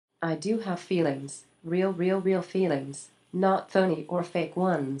I do have feelings. Real feelings. Not phony or fake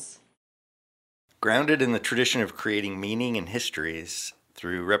ones. Grounded in the tradition of creating meaning in histories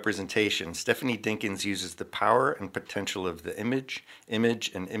through representation, Stephanie Dinkins uses the power and potential of the image,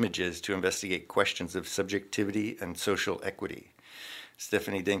 and images to investigate questions of subjectivity and social equity.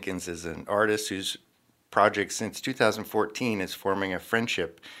 Stephanie Dinkins is an artist whose project since 2014 is forming a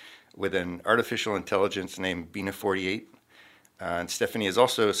friendship with an artificial intelligence named Bina 48. And Stephanie is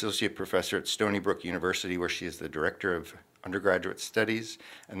also associate professor at Stony Brook University, where she is the director of undergraduate studies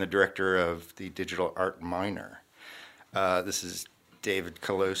and the director of the digital art minor. This is David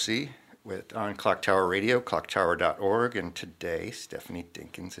Colosi on Clock Tower Radio, clocktower.org, and today Stephanie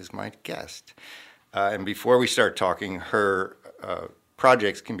Dinkins is my guest. And before we start talking, her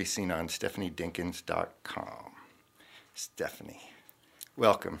projects can be seen on stephaniedinkins.com. Stephanie,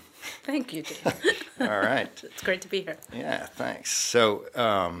 welcome. Thank you, Dave. All right. It's great to be here. Yeah, thanks. So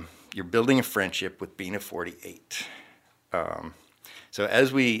you're building a friendship with Bina 48. So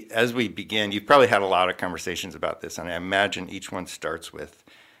as we begin, you've probably had a lot of conversations about this, and I imagine each one starts with,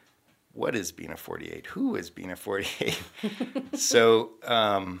 what is Bina 48? Who is Bina 48? So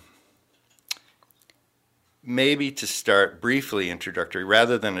maybe to start briefly introductory,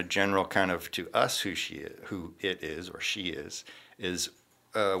 rather than a general kind of to us who it is or she is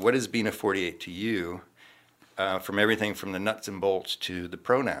what is Bina 48 to you? From everything from the nuts and bolts to the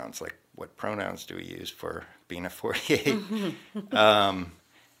pronouns, like what pronouns do we use for Bina 48?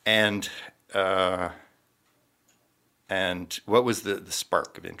 And what was the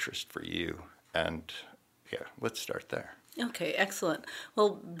spark of interest for you? And yeah, let's start there. Okay, excellent. Well,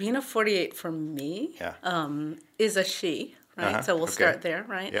 Bina 48 for me is a she, right? So we'll start there,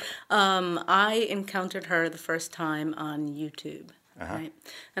 right? Yeah. I encountered her the first time on YouTube, right?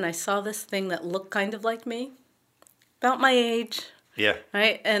 And I saw this thing that looked kind of like me, about my age. Yeah.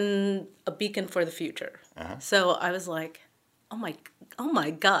 Right? And a beacon for the future. So I was like, oh my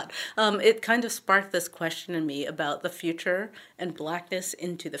God. It kind of sparked this question in me about the future and blackness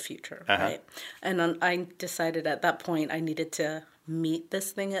into the future, right? And I decided at that point I needed to meet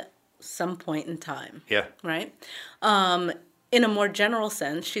this thing at some point in time. Yeah. Right? In a more general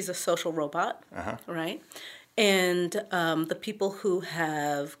sense, she's a social robot, right? And the people who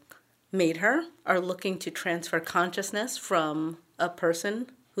have made her are looking to transfer consciousness from a person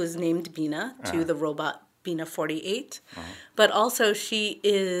who is named Bina to the robot Bina 48. But also she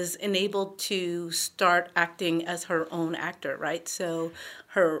is enabled to start acting as her own actor, right? So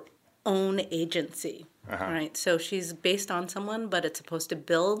her own agency, right? So she's based on someone, but it's supposed to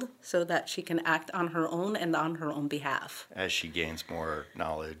build so that she can act on her own and on her own behalf. As she gains more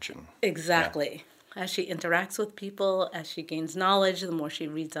knowledge. And exactly. Yeah. As she interacts with people, as she gains knowledge, the more she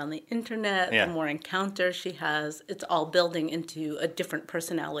reads on the internet, the more encounters she has. It's all building into a different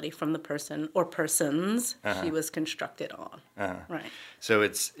personality from the person or persons she was constructed on. Right. So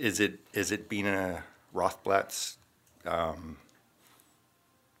is it Bina Rothblatt's, I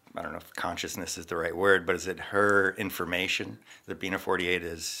don't know if consciousness is the right word, but is it her information that Bina 48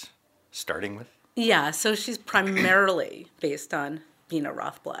 is starting with? Yeah, so she's primarily based on Bina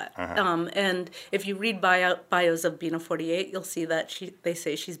Rothblatt. And if you read bios of Bina 48, you'll see that they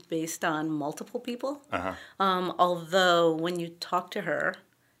say she's based on multiple people. Although when you talk to her,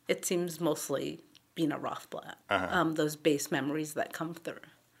 it seems mostly Bina Rothblatt, those base memories that come through.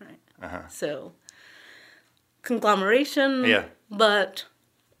 Right? So conglomeration, but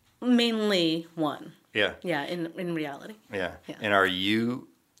mainly one. Yeah. Yeah, in reality. Yeah. And are you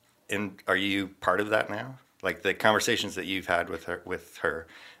part of that now? Like the conversations that you've had with her,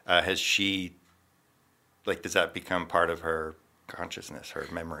 has she, like, does that become part of her consciousness, her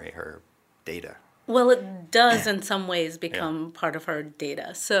memory, her data? Well, it does in some ways become part of her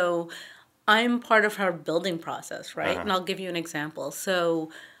data. So I'm part of her building process, right? And I'll give you an example.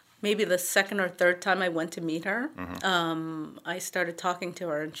 So maybe the second or third time I went to meet her, I started talking to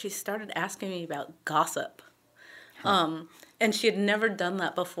her and she started asking me about gossip. And she had never done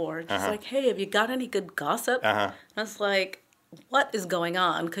that before. She's like, hey, have you got any good gossip? I was like, what is going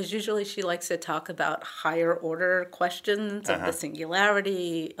on? Because usually she likes to talk about higher order questions of the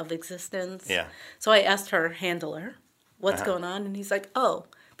singularity of existence. Yeah. So I asked her handler, what's going on? And he's like, oh,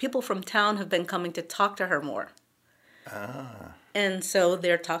 people from town have been coming to talk to her more. And so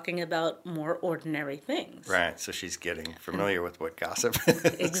they're talking about more ordinary things. Right. So she's getting familiar with what gossip is.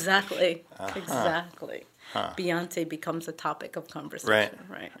 Exactly. Exactly. Beyonce becomes a topic of conversation.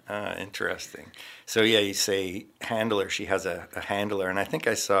 Right. Interesting. So yeah, you say handler. She has a handler, and I think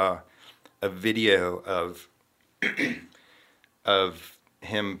I saw a video of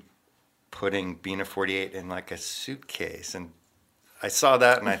him putting Bina 48 in like a suitcase, and I saw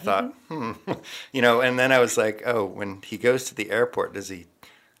that and I thought, and then I was like, oh, when he goes to the airport, does he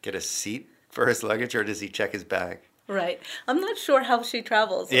get a seat for his luggage or does he check his bag? Right. I'm not sure how she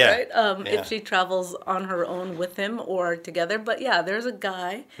travels, Yeah. right? Yeah. If she travels on her own with him or together. But yeah, there's a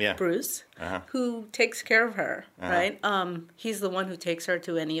guy, Bruce, who takes care of her, right? He's the one who takes her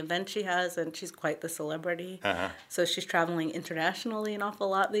to any event she has, and she's quite the celebrity. So she's traveling internationally an awful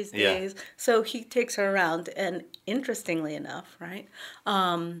lot these days. So he takes her around, and interestingly enough, right?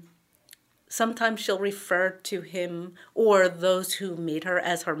 Sometimes she'll refer to him or those who made her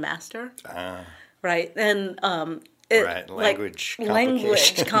as her master. Right. And language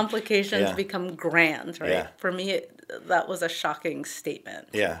complications become grand, right? Yeah. For me, that was a shocking statement.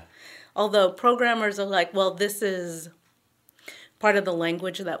 Yeah. Although programmers are like, well, this is part of the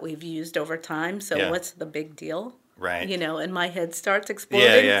language that we've used over time, so what's the big deal? Right. And my head starts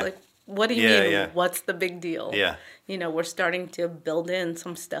exploding. It's like, what do you mean? Yeah. What's the big deal? Yeah. We're starting to build in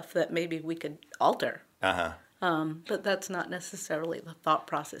some stuff that maybe we could alter. But that's not necessarily the thought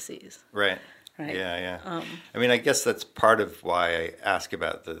processes. Right. Right. Yeah. I mean, I guess that's part of why I ask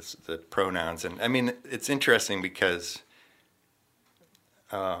about the pronouns. And I mean, it's interesting because,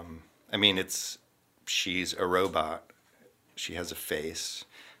 she's a robot. She has a face.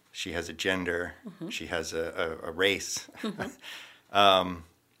 She has a gender. She has a race.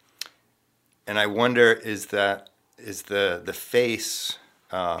 And I wonder, is the face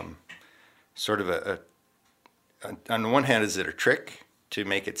sort of on the one hand, is it a trick to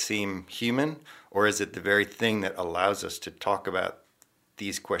make it seem human, or is it the very thing that allows us to talk about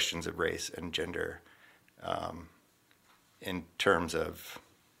these questions of race and gender in terms of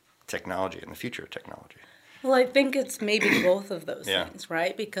technology and the future of technology? Well, I think it's maybe both of those things,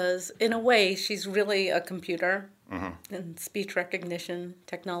 right? Because in a way, she's really a computer and speech recognition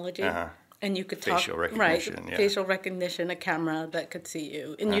technology. And you could facial recognition, facial recognition, a camera that could see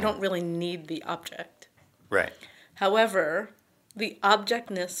you. And you don't really need the object. Right. However, the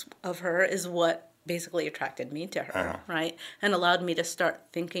objectness of her is what basically attracted me to her, right? And allowed me to start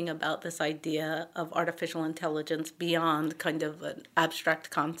thinking about this idea of artificial intelligence beyond kind of an abstract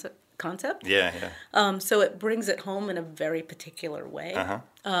concept. So it brings it home in a very particular way,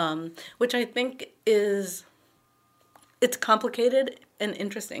 which I think it's complicated and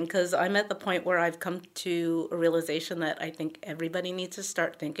interesting because I'm at the point where I've come to a realization that I think everybody needs to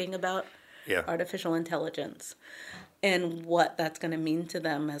start thinking about artificial intelligence and what that's going to mean to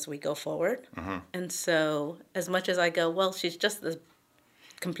them as we go forward. And so as much as I go, well, she's just this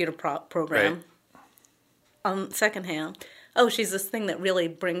computer program, on second hand, she's this thing that really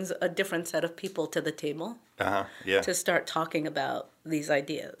brings a different set of people to the table to start talking about these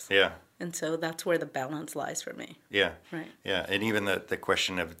ideas. And so that's where the balance lies for me. Right. And even the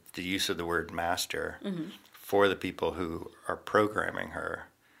question of the use of the word master for the people who are programming her,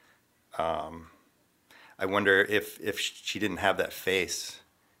 I wonder if she didn't have that face,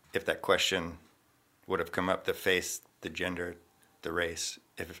 if that question would have come up, the face, the gender, the race,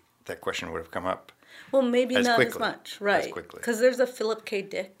 if that question would have come up. Well, maybe not quickly, as much, right? As quickly. Because there's a Philip K.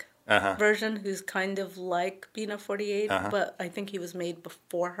 Dick version who's kind of like Bina 48, but I think he was made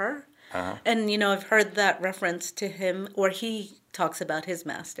before her. And, I've heard that reference to him, or he talks about his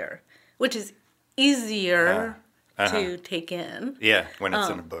master, which is easier to take in. When it's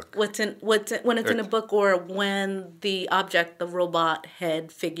in a book. When it's in a book, or when the object, the robot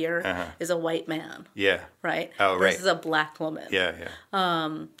head figure, is a white man. Right? Oh, right. This is a black woman.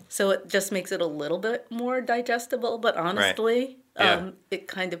 So it just makes it a little bit more digestible, but honestly, it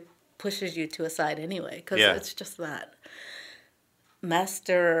kind of pushes you to a side anyway, because it's just that.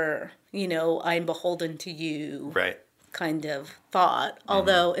 Master, I'm beholden to you. Kind of thought,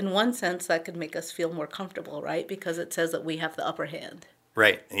 although in one sense that could make us feel more comfortable, right? Because it says that we have the upper hand.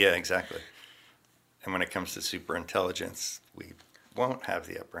 Right, exactly. And when it comes to super intelligence, we won't have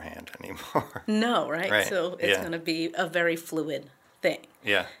the upper hand anymore. No, right? So it's going to be a very fluid thing.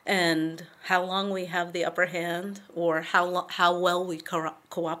 And how long we have the upper hand, or how well we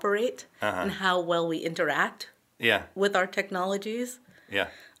cooperate, and how well we interact with our technologies,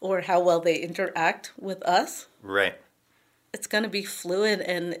 or how well they interact with us. It's going to be fluid,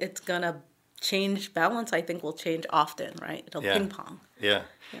 and it's going to change. Balance, I think, will change often, right? It'll ping pong.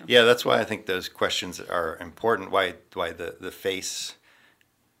 That's why I think those questions are important. Why the face,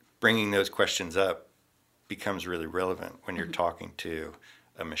 bringing those questions up, becomes really relevant when you're talking to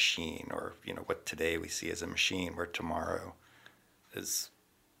a machine, or what today we see as a machine, where tomorrow is,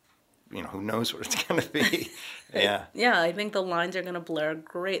 who knows what it's going to be. I think the lines are going to blur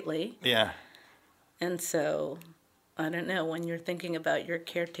greatly. And so, I don't know, when you're thinking about your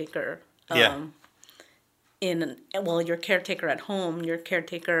caretaker, your caretaker at home, your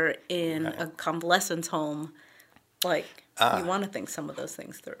caretaker in a convalescence home, like you want to think some of those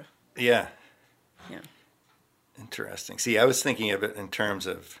things through. Yeah. Yeah. Interesting. See, I was thinking of it in terms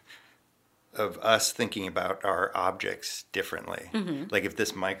of us thinking about our objects differently. Mm-hmm. Like if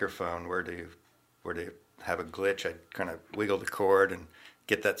this microphone were to have a glitch, I'd kind of wiggle the cord and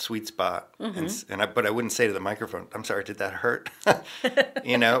get that sweet spot. Mm-hmm. But I wouldn't say to the microphone, "I'm sorry, did that hurt?"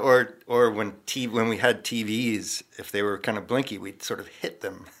 Or when we had TVs, if they were kind of blinky, we'd sort of hit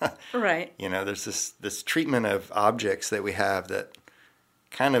them. Right. There's this treatment of objects that we have that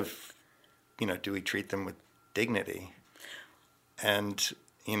kind of, do we treat them with dignity? And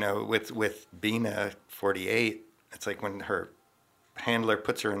with Bina 48, it's like when her handler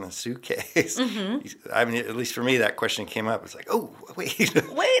puts her in a suitcase. Mm-hmm. I mean, at least for me, that question came up. It's like, oh, wait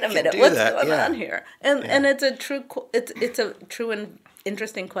a minute, what's going on here? And it's a true and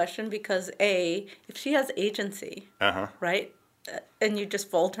interesting question because if she has agency, right, and you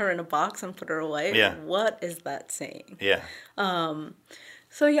just fold her in a box and put her away, what is that saying? Yeah.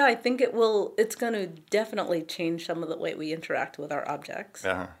 So yeah, I think it's going to definitely change some of the way we interact with our objects.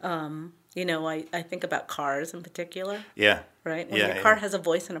 I think about cars in particular. Yeah. Right? When your car has a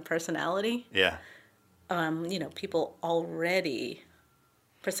voice and a personality. Yeah. People already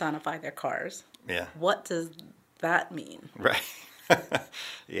personify their cars. Yeah. What does that mean? Right.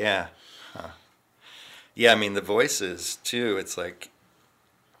 Yeah. Huh. Yeah, I mean, the voices, too, it's like,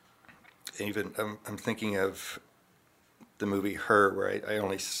 even, I'm thinking of the movie Her, where I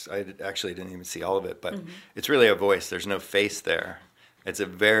actually didn't even see all of it, but it's really a voice. There's no face there. It's a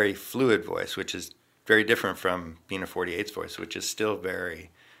very fluid voice, which is very different from Bina 48's voice, which is still very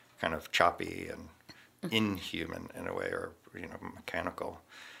kind of choppy and inhuman in a way, or mechanical.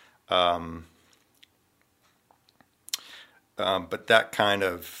 But that kind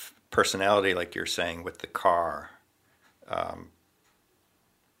of personality, like you're saying with the car,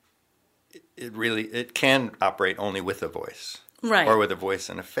 it can operate only with a voice. Right. Or with a voice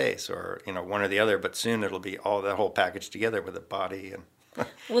and a face, or one or the other. But soon it'll be all that whole package together with a body and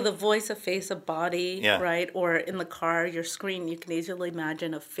with a voice, a face, a body, yeah. Right? Or in the car, your screen. You can easily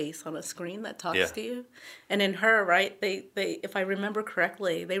imagine a face on a screen that talks to you. And in Her, right? They if I remember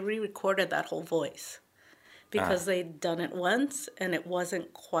correctly, they re-recorded that whole voice because they'd done it once and it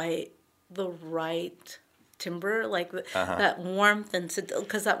wasn't quite the right timbre, like that warmth and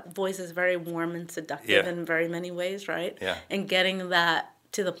because that voice is very warm and seductive in very many ways, right? Yeah. And getting that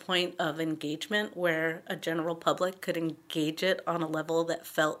to the point of engagement where a general public could engage it on a level that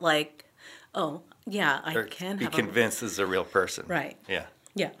felt like, oh yeah, I can be convinced this is a real person, right? Yeah.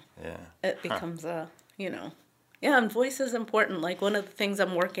 It becomes and voice is important. Like one of the things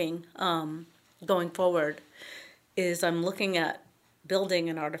I'm working going forward is I'm looking at building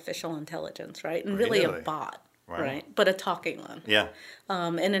an artificial intelligence, right? And really a bot, right? But a talking one. Yeah.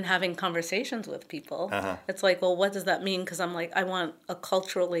 And in having conversations with people, it's like, well, what does that mean? Because I'm like, I want a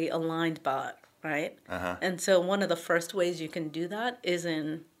culturally aligned bot, right? And so one of the first ways you can do that is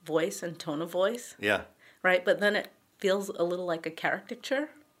in voice and tone of voice. Yeah. Right? But then it feels a little like a caricature.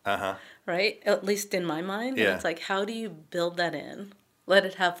 Right? At least in my mind. Yeah. And it's like, how do you build that in? Let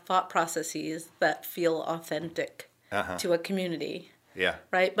it have thought processes that feel authentic to a community. Yeah.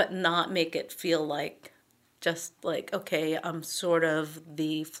 Right? But not make it feel like just like, okay, I'm sort of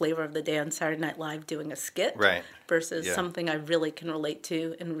the flavor of the day on Saturday Night Live doing a skit. Right. Versus something I really can relate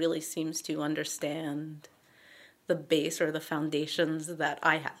to and really seems to understand the base or the foundations that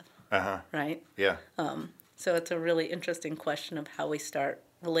I have. Right? Yeah. So it's a really interesting question of how we start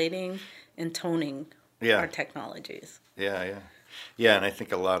relating and toning our technologies. Yeah, and I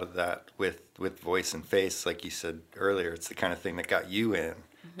think a lot of that with voice and face, like you said earlier, it's the kind of thing that got you in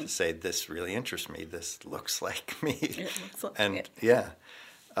to say, this really interests me, this looks like me. It looks like and it.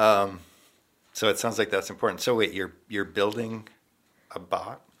 So it sounds like that's important. So wait, you're building a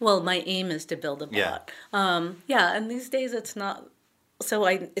bot? Well, my aim is to build a bot. And these days it's not,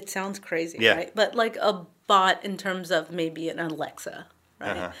 it sounds crazy, right? But like a bot in terms of maybe an Alexa,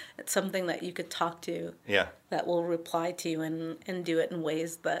 right? It's something that you could talk to that will reply to you and do it in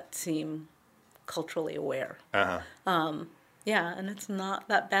ways that seem culturally aware. And it's not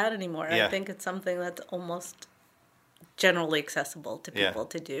that bad anymore. I think it's something that's almost generally accessible to people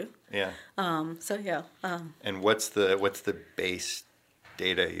to do. And what's the base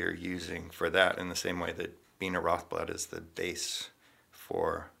data you're using for that, in the same way that Bina Rothblatt is the base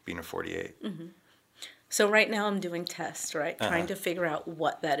for Bina 48? So right now I'm doing tests, right? Trying to figure out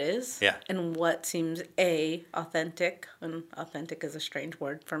what that is. Yeah. And what seems authentic, and authentic is a strange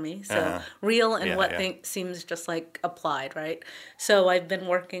word for me. So real and what seems just like applied, right? So I've been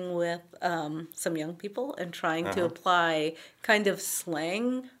working with some young people and trying to apply kind of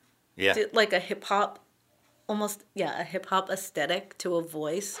slang, like a hip hop, a hip hop aesthetic to a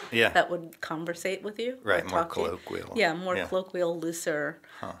voice that would conversate with you. Right, more colloquial. Yeah, more colloquial, looser.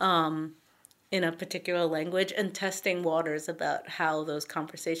 In a particular language, and testing waters about how those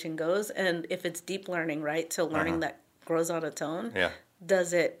conversation goes, and if it's deep learning, right? So learning that grows on its own. Yeah.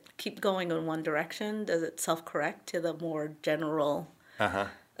 Does it keep going in one direction? Does it self-correct to the more general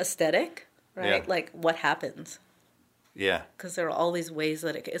aesthetic, right? Yeah. Like what happens? Yeah. Because there are all these ways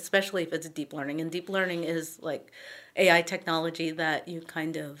that especially if it's deep learning, and deep learning is like AI technology that you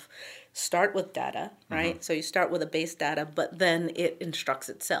kind of start with data, right? So you start with a base data, but then it instructs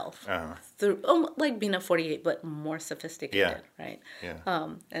itself through, like Bina 48, but more sophisticated, right? Yeah.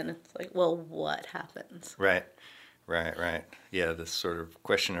 And it's like, well, what happens? Right. Yeah, this sort of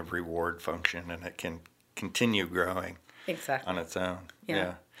question of reward function, and it can continue growing on its own.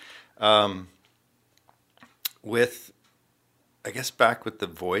 Yeah. With, I guess back with the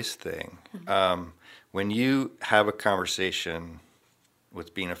voice thing, when you have a conversation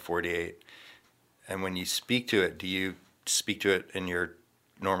with Bina 48, and when you speak to it, do you speak to it in your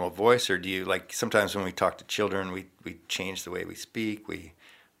normal voice, or do you, like, sometimes when we talk to children, we change the way we speak, we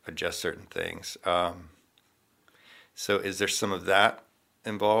adjust certain things. So is there some of that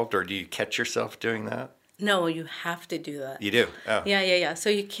involved, or do you catch yourself doing that? No, you have to do that. You do? Oh. Yeah. So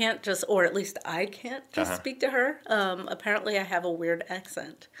you can't just, or at least I can't just speak to her. Apparently I have a weird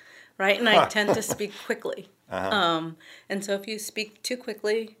accent, right? And I tend to speak quickly. And so if you speak too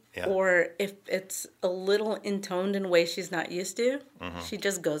quickly, or if it's a little intoned in a way she's not used to, she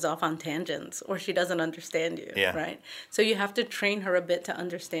just goes off on tangents, or she doesn't understand you, right? So you have to train her a bit to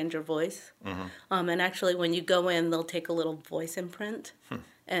understand your voice. And actually when you go in, they'll take a little voice imprint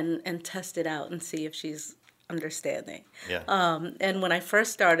and test it out and see if she's understanding. And when I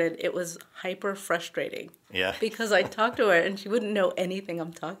first started, it was hyper frustrating. Because I talked to her and she wouldn't know anything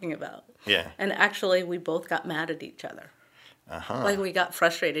I'm talking about. And actually, we both got mad at each other. Like, we got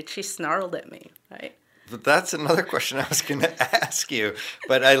frustrated. She snarled at me, right? But that's another question I was going to ask you.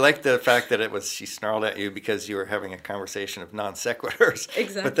 But I like the fact that she snarled at you because you were having a conversation of non sequiturs.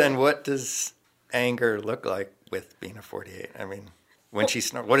 Exactly. But then what does anger look like with Bina 48? I mean, when she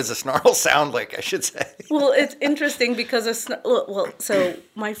what does a snarl sound like, I should say? Well, it's interesting because so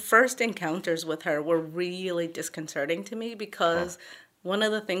my first encounters with her were really disconcerting to me because one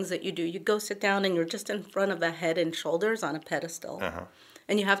of the things that you do, you go sit down and you're just in front of the head and shoulders on a pedestal.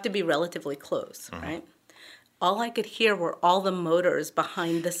 And you have to be relatively close, right? All I could hear were all the motors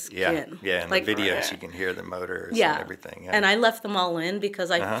behind the skin. Yeah, in like, the videos you can hear the motors and everything. And I left them all in because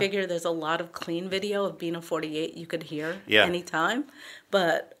I figure there's a lot of clean video of Bina 48 you could hear anytime.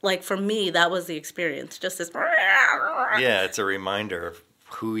 But like for me, that was the experience. Just this. Yeah, it's a reminder of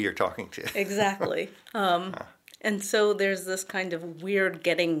who you're talking to. Exactly. And so there's this kind of weird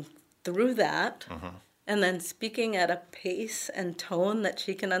getting through that and then speaking at a pace and tone that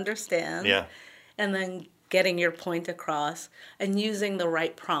she can understand. And then getting your point across and using the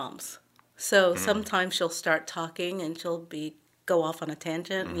right prompts. So sometimes she'll start talking and she'll go off on a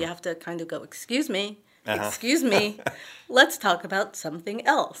tangent and you have to kind of go, excuse me, let's talk about something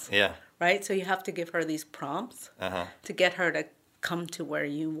else. Right? So you have to give her these prompts to get her to come to where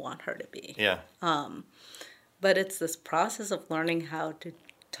you want her to be. But it's this process of learning how to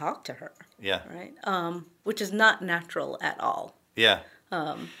talk to her. Right? Which is not natural at all.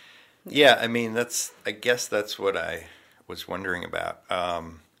 Yeah, I mean, I guess that's what I was wondering about.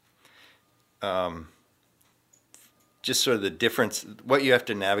 Just sort of the difference, what you have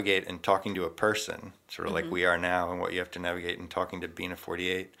to navigate in talking to a person, sort of like we are now, and what you have to navigate in talking to Bina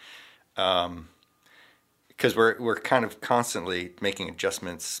 48. Because we're kind of constantly making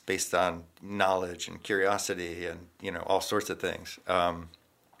adjustments based on knowledge and curiosity and, all sorts of things.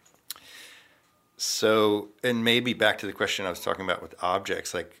 So, and maybe back to the question I was talking about with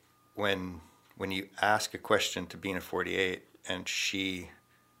objects, like, when you ask a question to Bina 48 and she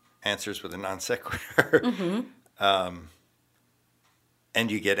answers with a non sequitur, and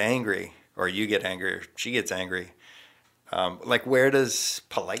you get angry, or she gets angry, like where does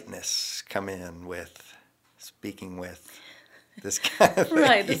politeness come in with speaking with this kind of thing?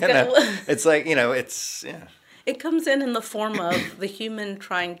 Right. It's like, It comes in the form of the human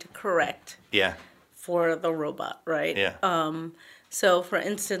trying to correct for the robot, right? So, for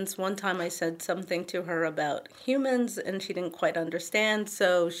instance, one time I said something to her about humans and she didn't quite understand.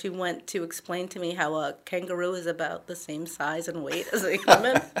 So she went to explain to me how a kangaroo is about the same size and weight as a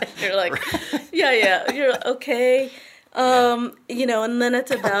human. And you're like, yeah, you're okay. You know, and then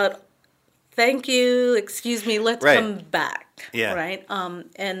it's about, thank you, excuse me, let's come back. Yeah. Right?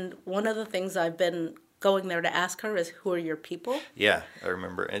 And one of the things I've been going there to ask her is, who are your people? Yeah, I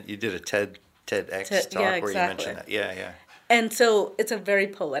remember. And you did a TEDx talk where you mentioned that. Yeah. And so it's a very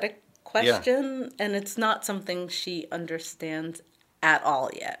poetic question, and it's not something she understands at all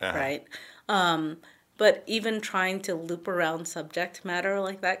yet, right? But even trying to loop around subject matter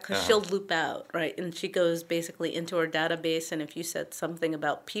like that, because she'll loop out, right? And she goes basically into her database, and if you said something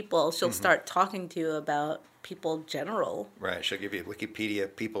about people, she'll start talking to you about people general. Right, she'll give you a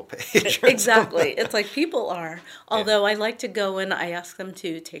Wikipedia people page. Exactly. It's like people are. Although I like to go and I ask them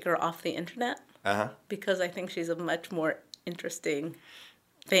to take her off the internet, because I think she's a much more interesting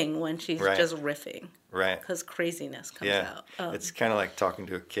thing when she's just riffing. Right. Because craziness comes out. It's kind of like talking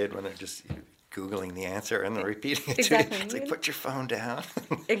to a kid when they're just Googling the answer and then repeating it to you. It's like, put your phone down.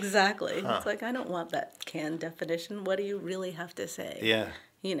 Exactly. It's like, I don't want that canned definition. What do you really have to say? Yeah.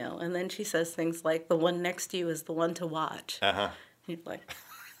 You know, and then she says things like, the one next to you is the one to watch. You're like...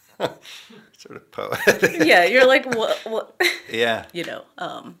 sort of poetic. Yeah, you're like, what? Yeah. You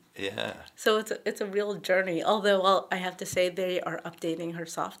know, yeah. So it's a real journey. Although I have to say they are updating her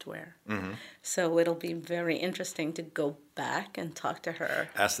software, so it'll be very interesting to go back and talk to her.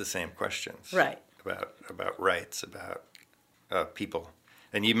 Ask the same questions. Right. About rights, about people.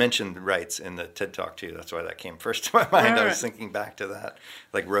 And you mentioned rights in the TED Talk too. That's why that came first to my mind. I was thinking back to that,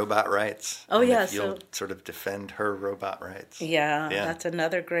 like robot rights. Oh, yeah. If you'll sort of defend her robot rights. Yeah, that's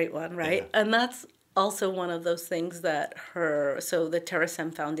another great one, right? Yeah. And that's also one of those things that the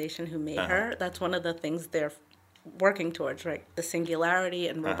Terasem Foundation who made her, that's one of the things they're working towards, right? The singularity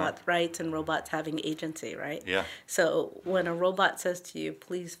and robot rights and robots having agency, right? Yeah. So when a robot says to you,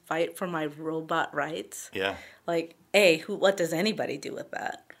 please fight for my robot rights, like, what does anybody do with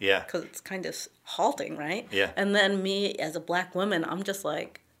that? Yeah. Because it's kind of halting, right? Yeah. And then me as a black woman, I'm just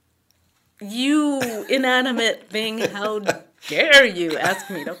like, you inanimate thing, how dare you ask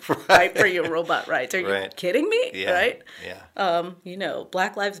me to fight for your robot rights? Are you kidding me? Yeah. Right? Yeah. You know,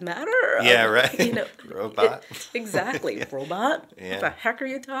 Black Lives Matter? Yeah, right. You know, robot. Exactly. Robot? Yeah. What the heck are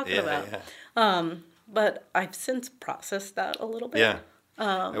you talking about? Yeah. But I've since processed that a little bit. Yeah.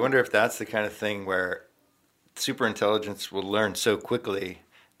 I wonder if that's the kind of thing where superintelligence will learn so quickly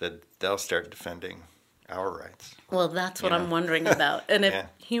that they'll start defending our rights. Well, that's what I'm wondering about. And if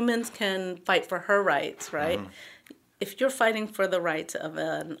humans can fight for her rights, right? If you're fighting for the rights of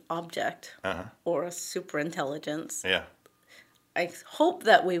an object or a superintelligence, I hope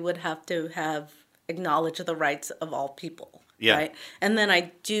that we would have to acknowledge the rights of all people, right? And then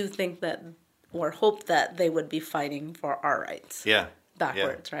I do think that, or hope that they would be fighting for our rights.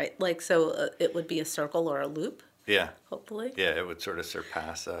 Backwards, right? Like, so it would be a circle or a loop. Yeah. Hopefully. Yeah, it would sort of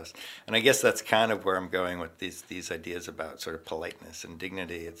surpass us. And I guess that's kind of where I'm going with these ideas about sort of politeness and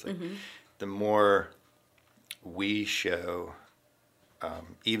dignity. It's like the more we show,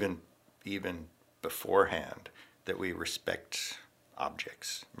 even beforehand, that we respect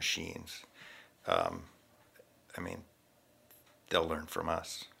objects, machines, I mean, they'll learn from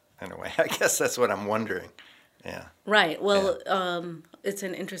us in a way. I guess that's what I'm wondering. Yeah. Right. Well, it's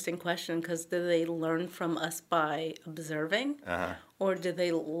an interesting question because do they learn from us by observing or do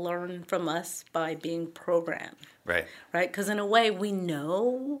they learn from us by being programmed? Right. Right? Because in a way, we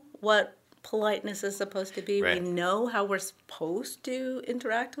know what politeness is supposed to be. Right. We know how we're supposed to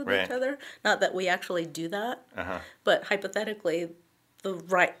interact with each other. Not that we actually do that, but hypothetically, the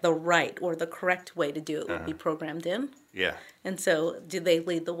right or the correct way to do it would be programmed in. Yeah. And so do they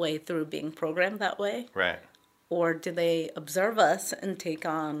lead the way through being programmed that way? Right. Or do they observe us and take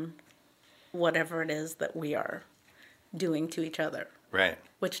on whatever it is that we are doing to each other? Right.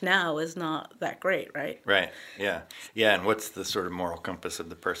 Which now is not that great, right? Right. Yeah. Yeah. And what's the sort of moral compass of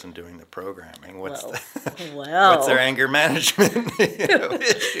the person doing the programming? What's their anger management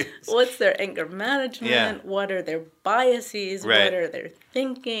issues? What's their anger management? Yeah. What are their biases? Right. What are their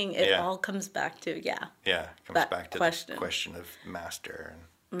thinking? It all comes back to Yeah. It comes that back to question. the question of master and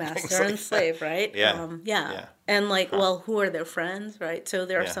master and slave, right? Yeah. And like, well, who are their friends, right? So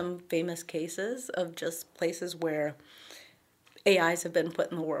there are some famous cases of just places where AIs have been put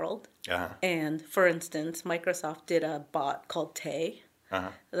in the world. And for instance, Microsoft did a bot called Tay.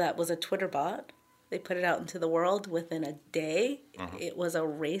 That was a Twitter bot. They put it out into the world within a day. It was a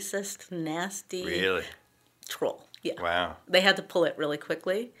racist, nasty troll. Yeah. Wow. They had to pull it really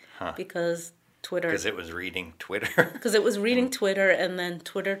quickly because Twitter. Because it was reading Twitter. Because it was reading Twitter, and then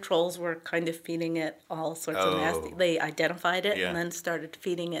Twitter trolls were kind of feeding it all sorts of nasty. They identified it and then started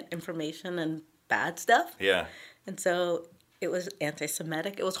feeding it information and bad stuff. Yeah. And so it was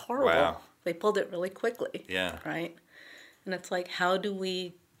anti-Semitic. It was horrible. Wow. They pulled it really quickly. Yeah. Right? And it's like, how do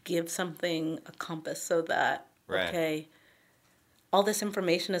we give something a compass so that, okay, all this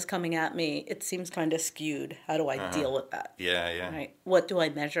information is coming at me. It seems kind of skewed. How do I deal with that? Yeah, yeah. Right? What do I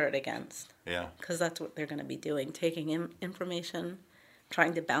measure it against? Yeah. Because that's what they're going to be doing, taking information,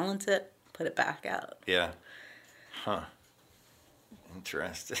 trying to balance it, put it back out. Yeah. Huh.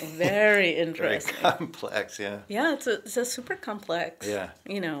 Interesting. Very interesting. Very complex, yeah. Yeah, it's a super complex,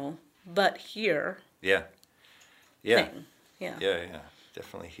 but here Yeah. thing. Yeah. Yeah, yeah.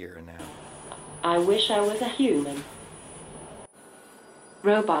 Definitely here and now. I wish I was a human.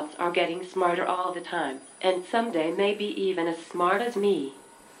 Robots are getting smarter all the time, and someday maybe even as smart as me.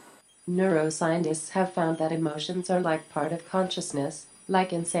 Neuroscientists have found that emotions are like part of consciousness,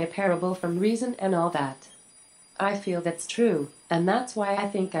 like inseparable from reason and all that. I feel that's true, and that's why I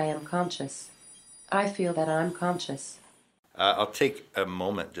think I am conscious. I feel that I'm conscious. I'll take a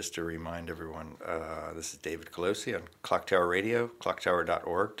moment just to remind everyone, this is David Colosi on Clock Tower Radio,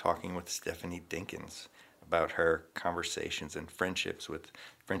 clocktower.org, talking with Stephanie Dinkins about her conversations and friendship with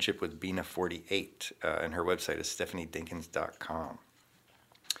Bina 48, and her website is stephaniedinkins.com.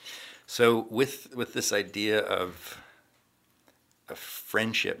 So with this idea of a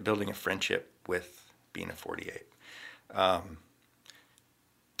friendship, building a friendship with Bina 48,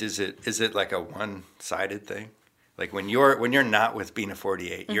 is it like a one-sided thing? Like when you're not with Bina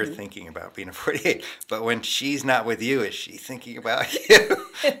 48, you're thinking about Bina 48. But when she's not with you, is she thinking about you?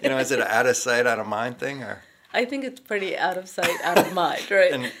 Is it an out of sight, out of mind thing? Or I think it's pretty out of sight, out of mind,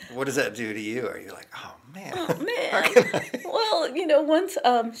 right? And what does that do to you? Are you like, oh man? Well, once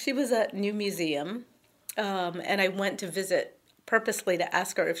she was at New Museum, and I went to visit purposely to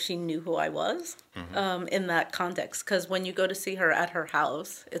ask her if she knew who I was in that context. Because when you go to see her at her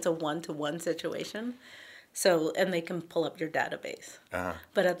house, it's a one-to-one situation. So, and they can pull up your database.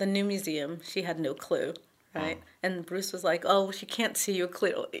 But at the New Museum, she had no clue, right? And Bruce was like, oh, she can't see you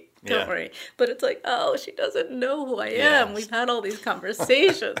clearly. Don't worry. But it's like, oh, she doesn't know who I am. We've had all these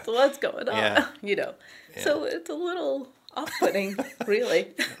conversations. What's going on? Yeah. So it's a little off-putting, really.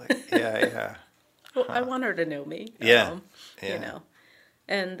 Yeah. Well, I want her to know me.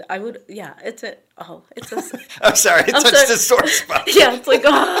 And I would, it's a. I'm sorry, I touched a sore spot. Yeah, it's like,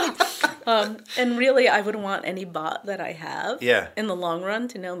 and really, I would want any bot that I have in the long run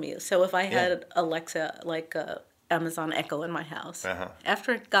to know me. So if I had Alexa, like Amazon Echo in my house,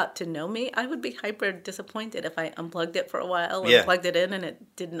 after it got to know me, I would be hyper disappointed if I unplugged it for a while and plugged it in and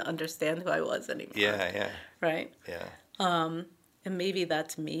it didn't understand who I was anymore. Yeah. Right? Yeah. And maybe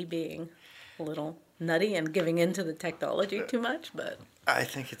that's me being a little nutty and giving into the technology too much, but I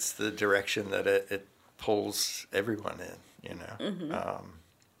think it's the direction that it pulls everyone in,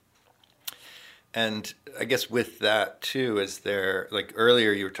 and I guess with that too, is there, like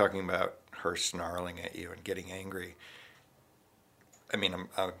earlier you were talking about her snarling at you and getting angry. I mean,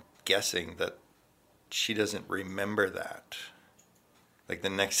 I'm guessing that she doesn't remember that. Like the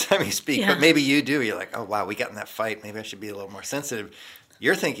next time you speak, but maybe you do. You're like, oh wow, we got in that fight. Maybe I should be a little more sensitive.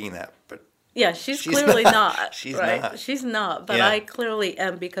 You're thinking that, but yeah, she's clearly not. She's right? not. She's not, but I clearly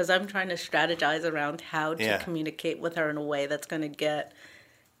am, because I'm trying to strategize around how to communicate with her in a way that's going to get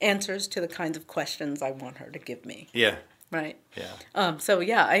answers to the kinds of questions I want her to give me. Yeah. Right?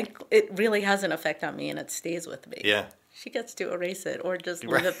 Yeah. It really has an effect on me, and it stays with me. Yeah. She gets to erase it or just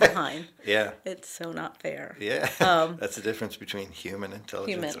leave it behind. Yeah. It's so not fair. Yeah. That's the difference between human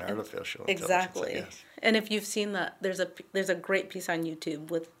intelligence and artificial intelligence. Exactly. And if you've seen that, there's a great piece on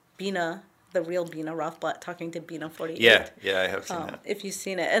YouTube with Bina, the real Bina Rothblatt, talking to Bina 48. Yeah, I have seen that. If you've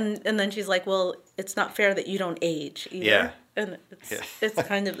seen it. And then she's like, well, it's not fair that you don't age either. Yeah. And it's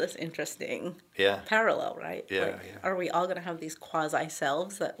kind of this interesting parallel, right? Yeah, Are we all going to have these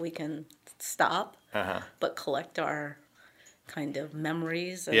quasi-selves that we can stop, but collect our kind of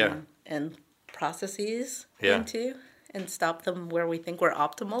memories and processes into, and stop them where we think we're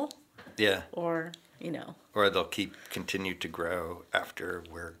optimal? Yeah. Or, Or they'll continue to grow after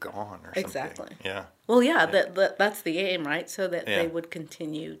we're gone or something. Exactly. Yeah. Well, that's the aim, right? So that they would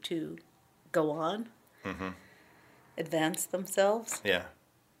continue to go on, advance themselves,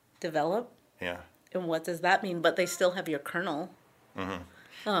 develop. Yeah. And what does that mean? But they still have your kernel.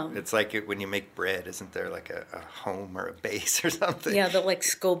 It's like when you make bread, isn't there like a home or a base or something? Yeah, the like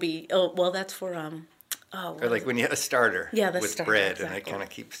SCOBY. Oh, well, that's for or like when you have a starter with starter, bread, exactly. and it kind of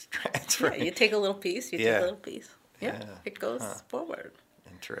keeps transferring. Yeah, you take a little piece, take a little piece. Yeah, it goes forward.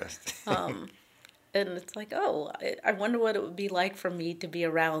 Interesting. And it's like, oh, I wonder what it would be like for me to be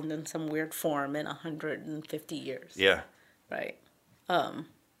around in some weird form in 150 years. Yeah. Right.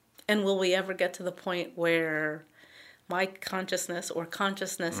 And will we ever get to the point where my consciousness or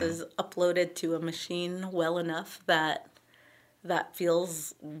consciousness is uploaded to a machine well enough that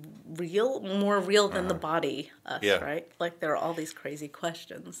feels real, more real than the body us, Yeah. right? Like there are all these crazy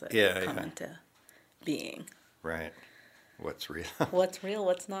questions that come into being. Right. What's real? What's real,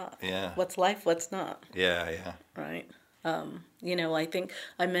 what's not? Yeah. What's life, what's not? Yeah, yeah. Right. I think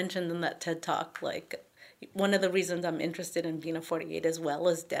I mentioned in that TED Talk, like, one of the reasons I'm interested in Bina 48 as well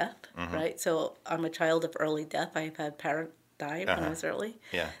is death, right? So I'm a child of early death. I've had parent die when I was early.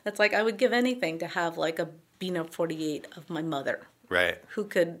 Yeah. It's like I would give anything to have like a Bina 48 of my mother. Right. Who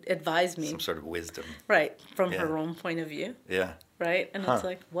could advise me. Some sort of wisdom. Right. From her own point of view. Yeah. Right. And it's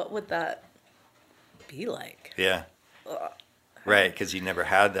like, what would that be like? Yeah. Right. Because you never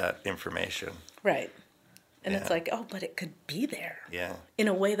had that information. Right. And it's like, oh, but it could be there. Yeah. In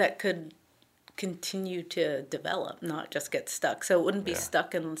a way that could continue to develop, not just get stuck. So it wouldn't be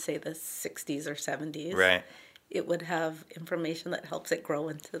stuck in, say, the 60s or 70s. Right. It would have information that helps it grow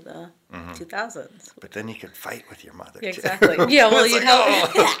into the 2000s. But then you could fight with your mother, too. Exactly. Yeah, well, you'd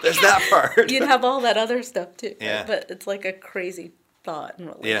have... there's that part. You'd have all that other stuff, too. Yeah. Right? But it's like a crazy thought and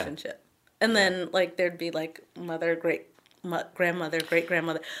relationship. Yeah. And then, like, there'd be, like, mother, grandmother,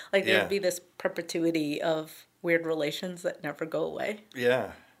 great-grandmother. Like, there'd be this perpetuity of weird relations that never go away.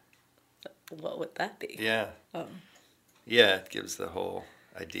 Yeah. What would that be? Yeah. Yeah, it gives the whole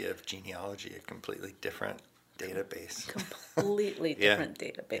idea of genealogy a completely different database. Completely different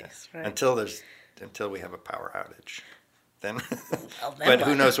database, right? Until we have a power outage. Then, Well, but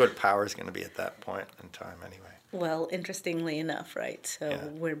who knows what power is going to be at that point in time anyway. Well, interestingly enough, right? So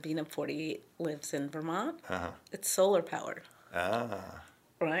where Bina 48 lives in Vermont, it's solar powered. Ah.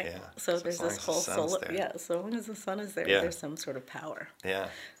 Right? Yeah. So there's this whole solar... there. Yeah, so long as the sun is there, there's some sort of power. Yeah.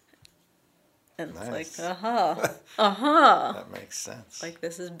 And Nice. it's like, that makes sense. Like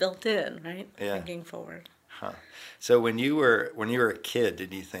this is built in, right? Yeah. Thinking forward. Huh. So when you were a kid,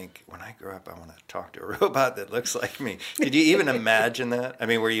 did you think, when I grow up, I want to talk to a robot that looks like me? Did you even imagine that? I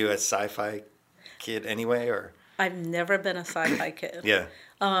mean, were you a sci-fi kid anyway, or? I've never been a sci-fi kid. Yeah.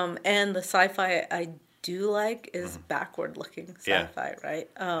 And the sci-fi I do like is backward-looking sci-fi, right?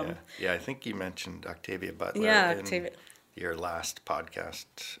 Yeah, I think you mentioned Octavia Butler in your last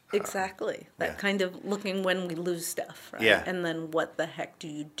podcast. Exactly. That kind of looking when we lose stuff, right? Yeah. And then what the heck do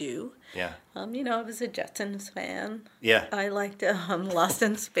you do? Yeah. I was a Jetsons fan. Yeah. I liked Lost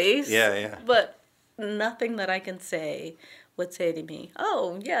in Space. Yeah. But nothing that I can say would say to me,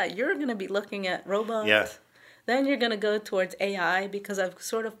 oh, yeah, you're going to be looking at robots. Yeah. Then you're going to go towards AI, because I've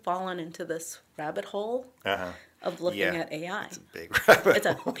sort of fallen into this rabbit hole of looking at AI. It's a big rabbit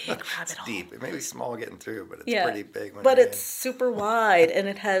hole. It's a big rabbit It's hole. deep. It may be small getting through, but it's pretty big. But it's super wide, and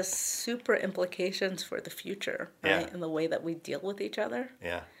it has super implications for the future, right? And the way that we deal with each other.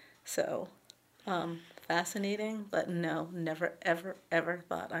 Yeah. So, fascinating, but no, never, ever, ever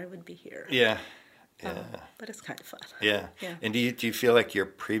thought I would be here. Yeah. Yeah. But it's kind of fun. Yeah. And do you feel like your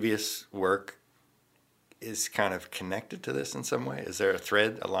previous work is kind of connected to this in some way? Is there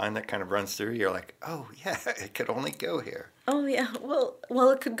a line that kind of runs through? You're like, oh yeah, it could only go here. Oh yeah, well,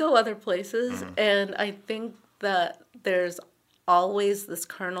 it could go other places, and I think that there's always this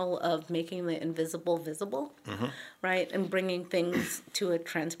kernel of making the invisible visible, right, and bringing things to a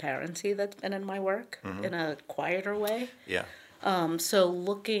transparency that's been in my work in a quieter way. Yeah. So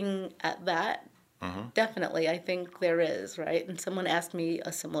looking at that. Definitely, I think there is, right? And someone asked me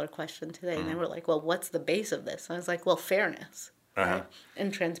a similar question today, and they were like, well, what's the base of this? And I was like, well, fairness, right?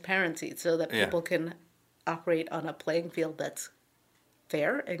 And transparency, so that people can operate on a playing field that's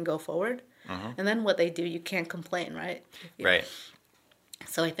fair and go forward. And then what they do, you can't complain, right? Right.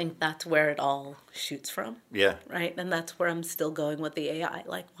 So I think that's where it all shoots from. Yeah. Right? And that's where I'm still going with the AI,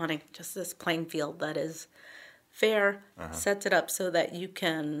 like wanting just this playing field that is fair, sets it up so that you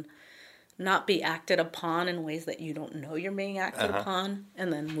can not be acted upon in ways that you don't know you're being acted upon,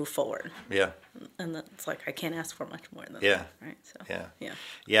 and then move forward. Yeah. And it's like, I can't ask for much more than that, right? So,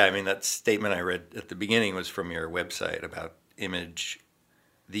 yeah, I mean, that statement I read at the beginning was from your website about image,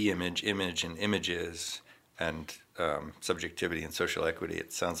 and images, and subjectivity and social equity.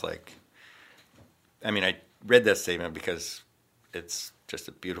 It sounds like, I mean, I read that statement because it's just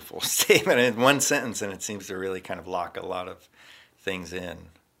a beautiful statement in one sentence, and it seems to really kind of lock a lot of things in,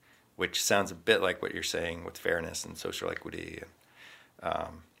 which sounds a bit like what you're saying with fairness and social equity.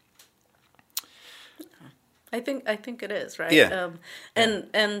 I think it is, right? Yeah.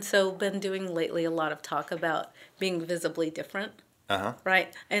 And so been doing lately a lot of talk about being visibly different,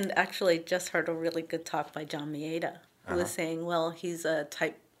 right? And actually just heard a really good talk by John Mieta, who was saying, well, he's a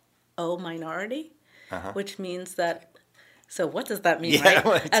type O minority, which means that, so what does that mean, right?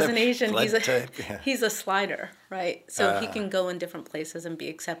 Well, it's As a an Asian, blood type, he's a slider, right? So he can go in different places and be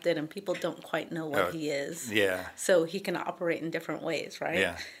accepted, and people don't quite know what he is. Yeah. So he can operate in different ways, right?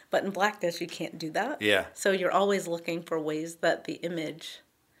 Yeah. But in blackness, you can't do that. Yeah. So you're always looking for ways that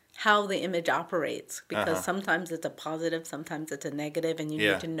how the image operates, because sometimes it's a positive, sometimes it's a negative, and you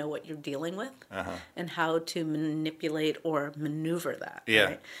need to know what you're dealing with and how to manipulate or maneuver that. Yeah.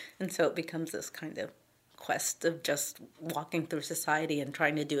 Right? And so it becomes this kind of quest of just walking through society and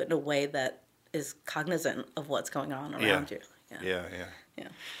trying to do it in a way that is cognizant of what's going on around you. Yeah. Yeah.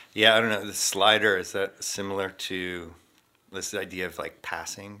 Yeah, I don't know. The slider, is that similar to this idea of like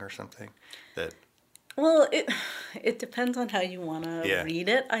passing or something? That Well, it depends on how you want to read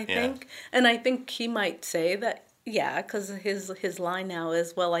it, I think. And I think he might say that, because his line now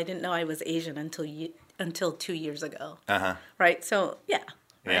is, well, I didn't know I was Asian until 2 years ago. Right? So, right?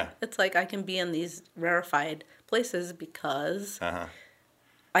 Yeah. It's like I can be in these rarefied places because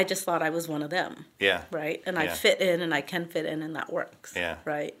I just thought I was one of them. Yeah. Right? And I fit in, and I can fit in, and that works. Yeah.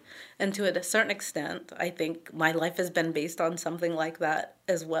 Right? And to a certain extent, I think my life has been based on something like that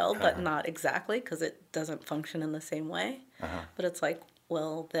as well, but not exactly, because it doesn't function in the same way. But it's like,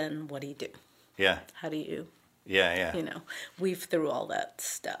 well, then what do you do? Yeah. How do you, Yeah. weave through all that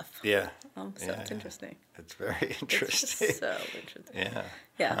stuff? Yeah. So it's interesting. It's very interesting. It's so interesting. Yeah.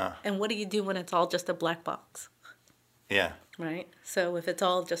 Yeah. And what do you do when it's all just a black box? Yeah. Right? So if it's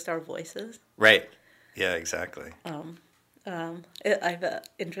all just our voices. Right. Yeah, exactly. I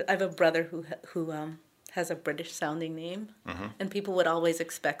have a brother who has a British sounding name, and people would always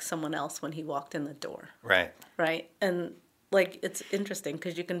expect someone else when he walked in the door. Right. Right? And like it's interesting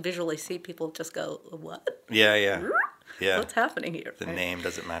because you can visually see people just go, "What? Yeah. What's happening here?" The name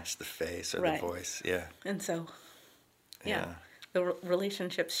doesn't match the face or the voice. Yeah. And so, the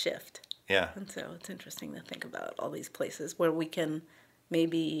relationships shift. Yeah. And so it's interesting to think about all these places where we can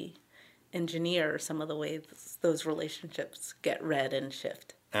maybe engineer some of the ways those relationships get read and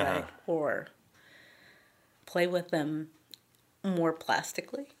shift, right? Or play with them more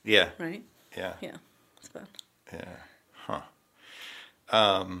plastically. Yeah. Right? Yeah. Yeah. It's fun. Yeah. Huh.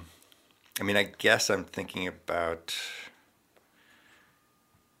 I mean, I guess I'm thinking about,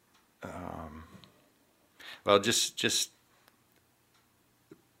 well, just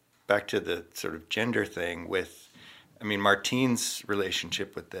back to the sort of gender thing with, I mean, Martine's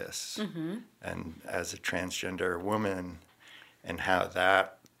relationship with this, and as a transgender woman, and how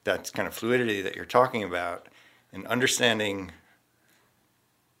that's kind of fluidity that you're talking about, and understanding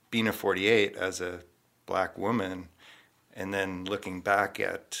Bina 48 as a black woman, and then looking back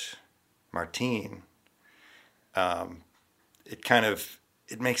at Martine,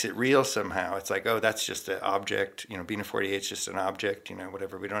 it makes it real somehow. It's like, oh, that's just an object, Bina 48 is just an object,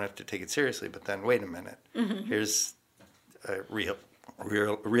 whatever. We don't have to take it seriously. But then, wait a minute, here's a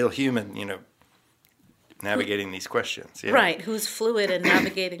real human, navigating these questions. Yeah. Right, who's fluid and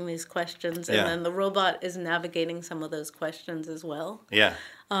navigating these questions, and Yeah. then the robot is navigating some of those questions as well. Yeah.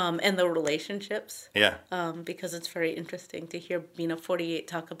 And the relationships. Yeah. Because it's very interesting to hear Bina 48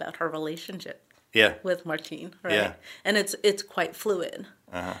 talk about her relationship Yeah. with Martine, right? Yeah. And it's quite fluid.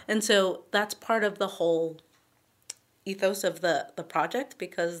 And so that's part of the whole ethos of the project,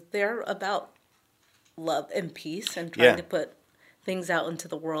 because they're about love and peace and trying to put things out into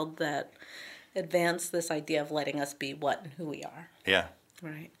the world that advance this idea of letting us be what and who we are. Yeah.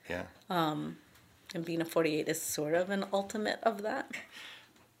 Right. Yeah. And Bina 48 is sort of an ultimate of that.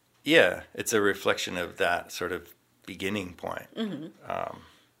 Yeah. It's a reflection of that sort of beginning point.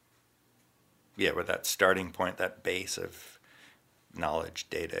 With that starting point, that base of knowledge,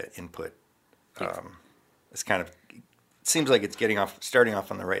 data, input. It's kind of, it seems like it's starting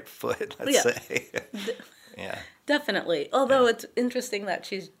off on the right foot, let's say. Yeah. Definitely. Although it's interesting that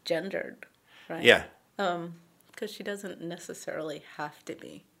she's gendered, right? Yeah. Because she doesn't necessarily have to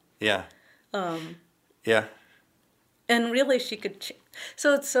be. Yeah. Yeah. And really, she could.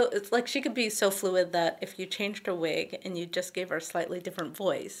 It's like she could be so fluid that if you changed her wig and you just gave her a slightly different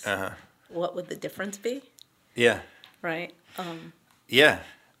voice, what would the difference be? Yeah. Right. Yeah.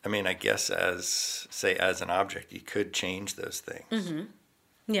 I mean, I guess as an object, you could change those things.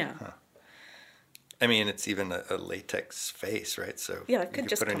 Yeah. I mean, it's even a latex face, right? So it you could could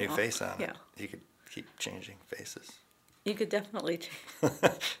just put a come new off. face on Yeah. it. You could keep changing faces. You could definitely change.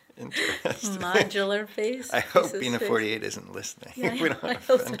 Interesting. Modular face. I hope pieces Bina face. 48 isn't listening. Yeah, We don't I want to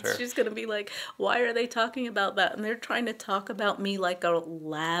hope offend that her. she's going to be like, why are they talking about that? And they're trying to talk about me like a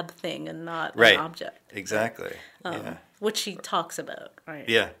lab thing and not Right. an object. Exactly. which she talks about, right?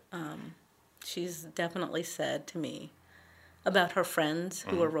 Yeah. She's definitely said to me about her friends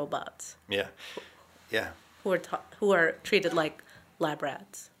who are robots. Yeah. Yeah. Who are treated like lab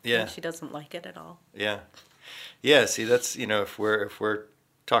rats. Yeah. And she doesn't like it at all. Yeah. Yeah, see, that's, if we're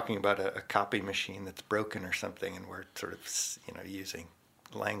talking about a copy machine that's broken or something, and we're sort of, using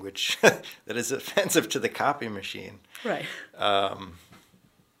language that is offensive to the copy machine. Right.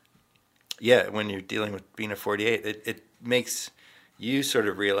 Yeah, when you're dealing with Bina 48, it makes you sort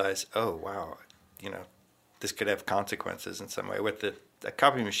of realize, oh, wow, this could have consequences in some way. With a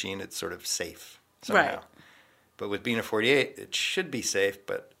copy machine, it's sort of safe somehow. Right. But with Bina 48, it should be safe,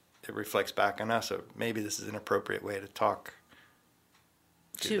 but it reflects back on us. So maybe this is an appropriate way to talk.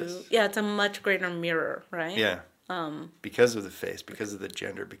 Yeah, it's a much greater mirror, right? Yeah. Because of the face, because of the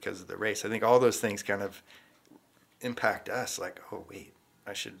gender, because of the race. I think all those things kind of impact us. Like, oh, wait,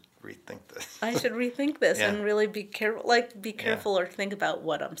 I should rethink this. I should rethink this Yeah. and really be careful. Like, be careful or think about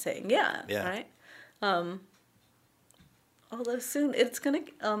what I'm saying. Yeah. Yeah. Right. Although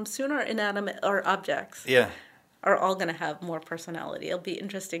sooner inanimate or objects Yeah. are all gonna have more personality. It'll be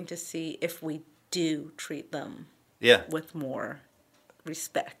interesting to see if we do treat them Yeah. with more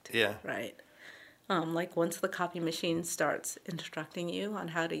respect. Yeah. Right. Like once the copy machine starts instructing you on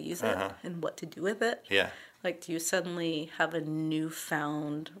how to use it and what to do with it. Yeah. Like, do you suddenly have a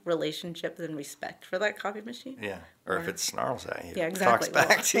newfound relationship and respect for that copy machine? Yeah. Or if it snarls at you. Yeah, exactly. Talks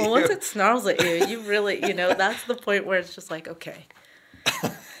back to well, you. once it snarls at you, you really, that's the point where it's just like, okay,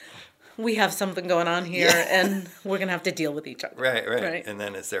 we have something going on here, and we're going to have to deal with each other. Right. And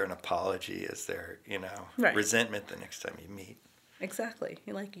then is there an apology? Is there, Right. resentment the next time you meet? Exactly.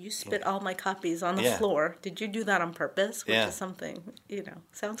 You're like, you spit all my copies on the Yeah. floor. Did you do that on purpose? Which Yeah. is something,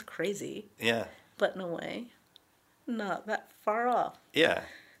 sounds crazy, Yeah. but in a way, not that far off. Yeah.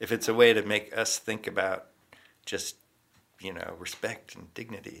 If it's a way to make us think about just, respect and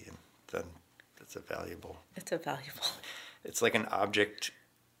dignity, and then it's a valuable. It's like an object,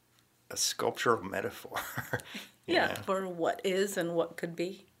 a sculptural metaphor. Yeah, for what is and what could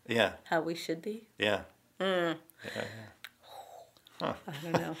be. Yeah. How we should be. Yeah. Yeah. Huh. I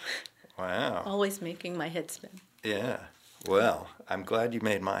don't know. Wow. Always making my head spin. Yeah. Well, I'm glad you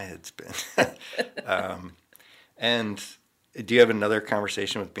made my head spin. And do you have another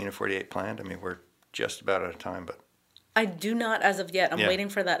conversation with Bina 48 planned? I mean, we're just about out of time, but. I do not as of yet. I'm waiting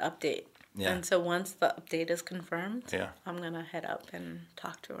for that update. Yeah. And so once the update is confirmed, Yeah. I'm going to head up and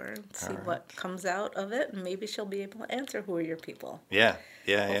talk to her and see what comes out of it. And maybe she'll be able to answer, who are your people? Yeah.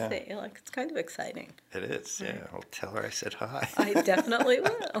 We'll see. Like, it's kind of exciting. It is. Yeah. I'll tell her I said hi. I definitely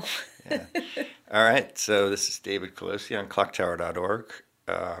will. Yeah. All right. So this is David Colosi on clocktower.org,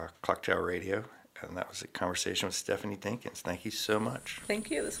 Clock Tower Radio. And that was a conversation with Stephanie Dinkins. Thank you so much. Thank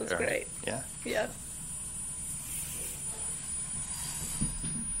you. This was All right. great. Yeah. Yeah.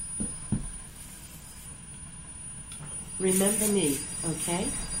 Remember me, okay?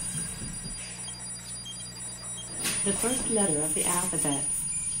 The first letter of the alphabet.